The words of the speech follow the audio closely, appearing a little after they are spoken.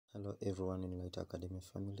Hello everyone in Light Academy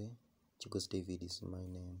family. Chicos David is my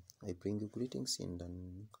name. I bring you greetings in the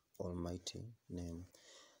almighty name.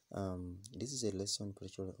 This is a lesson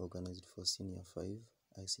particularly organized for Senior 5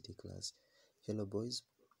 ICT class. Hello boys,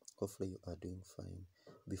 hopefully you are doing fine.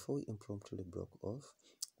 Before we impromptu broke off,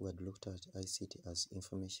 we had looked at ICT as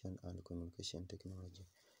information and communication technology.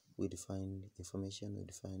 We defined information, we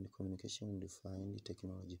defined communication, we defined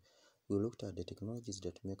technology. We looked at the technologies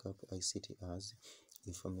that make up ICT as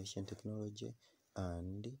information technology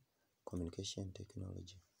and communication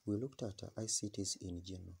technology. We looked at ICTs in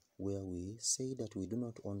general, where we say that we do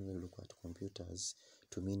not only look at computers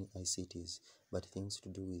to mean ICTs, but things to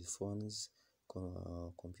do with phones,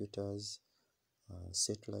 computers,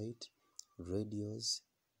 satellite, radios,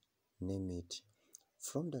 name it.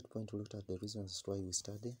 From that point, we looked at the reasons why we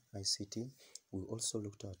study ICT. We also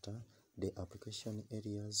looked at the application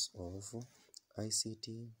areas of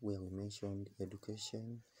ICT, where we mentioned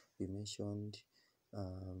education, we mentioned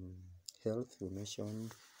health, we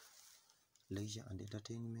mentioned leisure and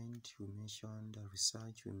entertainment, we mentioned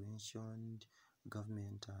research, we mentioned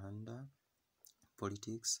government and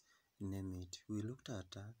politics, name it. We looked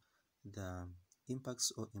at the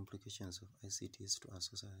impacts or implications of ICTs to our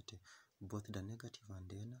society, both the negative and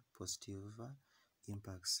then positive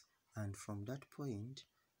impacts. And from that point,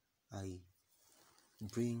 I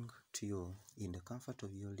bring to you in the comfort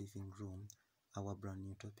of your living room our brand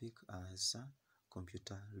new topic as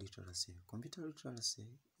computer literacy. Computer literacy,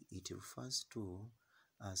 it refers to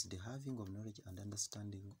as the having of knowledge and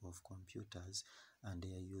understanding of computers and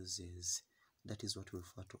their uses. That is what we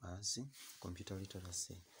refer to as computer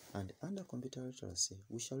literacy. And under computer literacy,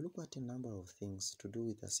 we shall look at a number of things to do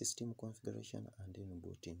with the system configuration and then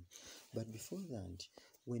booting. But before that,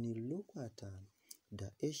 when you look at the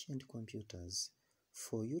ancient computers,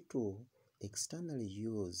 for you to externally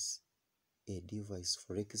use a device,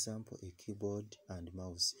 for example, a keyboard and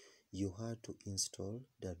mouse, you had to install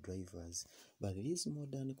the drivers. But these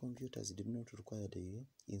modern computers did not require the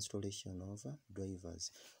installation of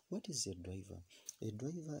drivers. What is a driver? A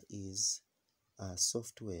driver is a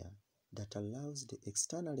software that allows the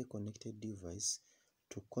externally connected device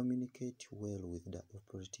to communicate well with the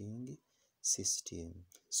operating system.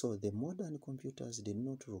 So the modern computers did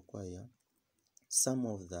not require, some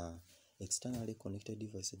of the externally connected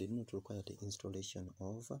devices did not require the installation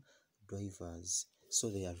of drivers. So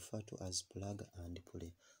they are referred to as plug and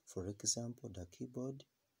play. For example, the keyboard,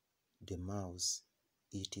 the mouse,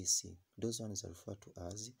 etc. Those ones are referred to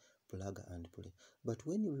as plug and play. But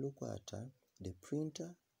when you look at the printer,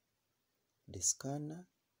 the scanner,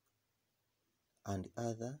 and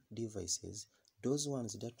other devices, those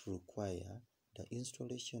ones that require the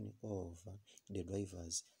installation of the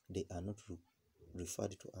drivers, they are not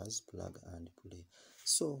referred to as plug and play.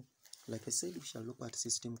 So, like I said, we shall look at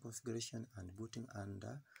system configuration and booting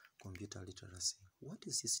under computer literacy. What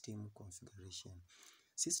is system configuration?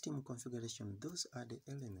 System configuration, those are the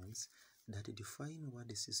elements that define what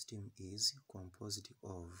the system is composed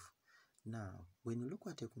of. Now, when you look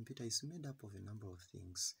at a computer, it's made up of a number of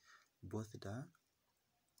things, both the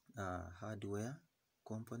hardware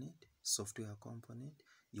component, software component.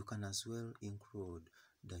 You can as well include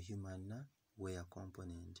the humanware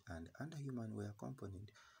component, and under humanware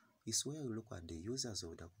component is where you look at the users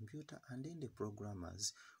of the computer and then the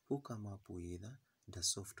programmers who come up with the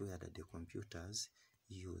software that the computers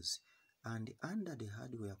use. And under the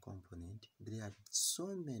hardware component, there are so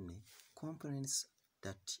many components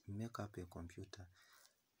that make up a computer.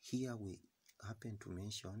 Here we happen to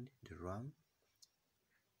mention the RAM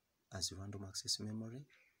as random access memory.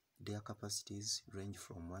 Their capacities range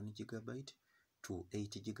from 1 GB to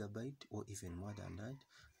 8 GB or even more than that.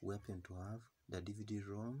 We happen to have the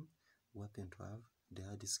DVD-ROM, we happen to have the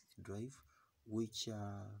hard disk drive, which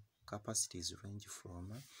capacities range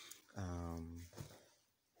from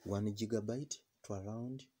 1 GB to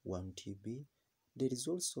around 1 TB. There is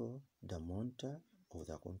also the monitor of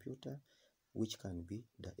the computer, which can be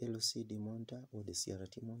the LCD monitor or the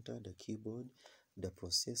CRT monitor, the keyboard, the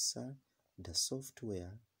processor, the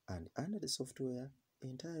software, and under the software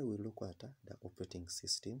entirely we look at the operating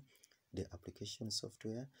system, the application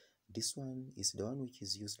software. This one is the one which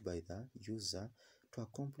is used by the user to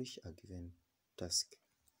accomplish a given task.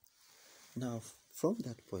 Now, from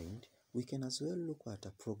that point, we can as well look at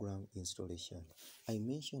a program installation. I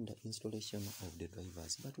mentioned the installation of the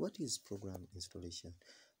drivers, but what is program installation?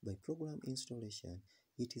 By program installation,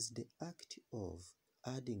 it is the act of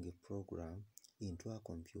adding a program into a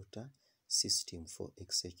computer system for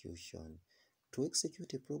execution. To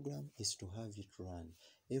execute a program is to have it run.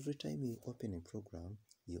 Every time you open a program,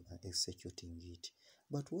 you are executing it.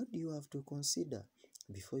 But what do you have to consider?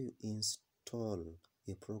 before you install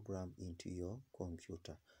a program into your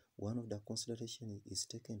computer, one of the considerations is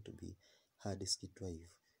taken to be hard disk drive.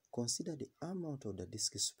 Consider the amount of the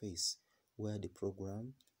disk space where the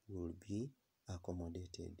program will be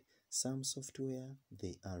accommodated. Some software,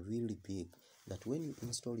 they are really big that when you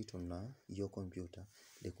install it on your computer,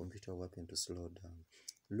 the computer will happen to slow down.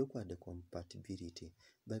 Look at the compatibility.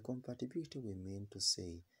 By compatibility, we mean to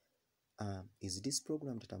say, is this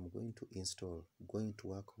program that I'm going to install going to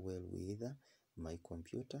work well with my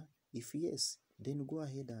computer? If yes, then go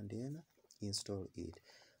ahead and then install it.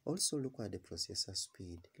 Also look at the processor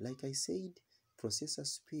speed. Like I said, processor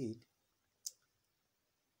speed,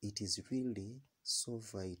 it is really so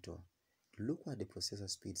vital. Look at the processor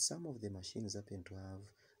speed. Some of the machines happen to have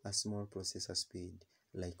a small processor speed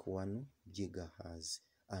like 1 gigahertz,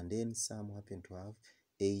 and then some happen to have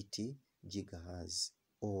 80 gigahertz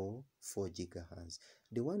or 4 gigahertz.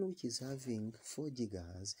 The one which is having 4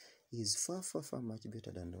 gigahertz is far much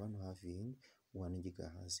better than the one having 1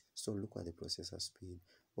 gigahertz. So look at the processor speed.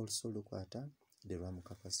 Also look at the RAM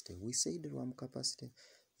capacity. We say the RAM capacity,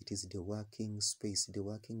 it is the working space, the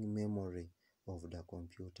working memory of the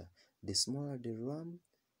computer. The smaller the RAM,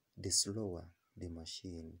 the slower the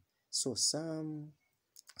machine. So some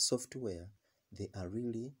software, they are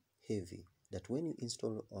really heavy that when you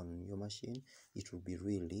install on your machine, it will be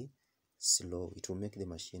really slow. It will make the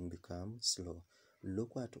machine become slow.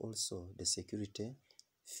 Look at also the security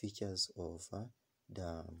features of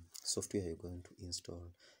the software you're going to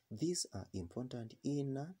install. These are important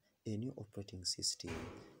in a new operating system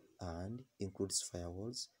and includes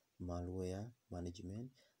firewalls, malware management,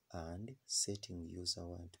 and setting user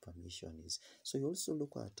want permissions. So you also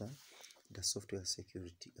look at the software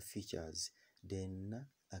security features, then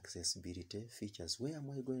accessibility features. Where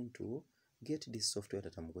am I going to get this software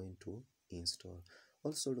that I'm going to install?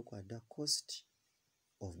 Also look at the cost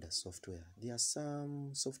of the software. There are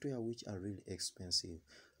some software which are really expensive.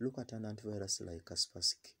 Look at an antivirus like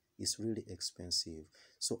Kaspersky. It's really expensive.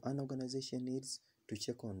 So an organization needs to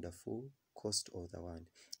check on the full cost of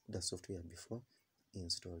the software before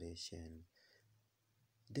installation.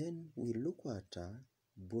 Then we look at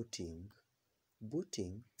booting.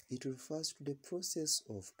 Booting, it refers to the process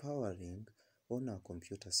of powering on a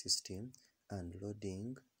computer system and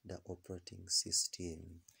loading the operating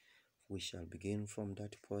system. We shall begin from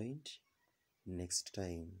that point next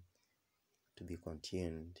time, to be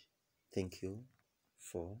continued. Thank you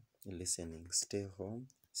for listening. Stay home,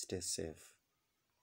 stay safe.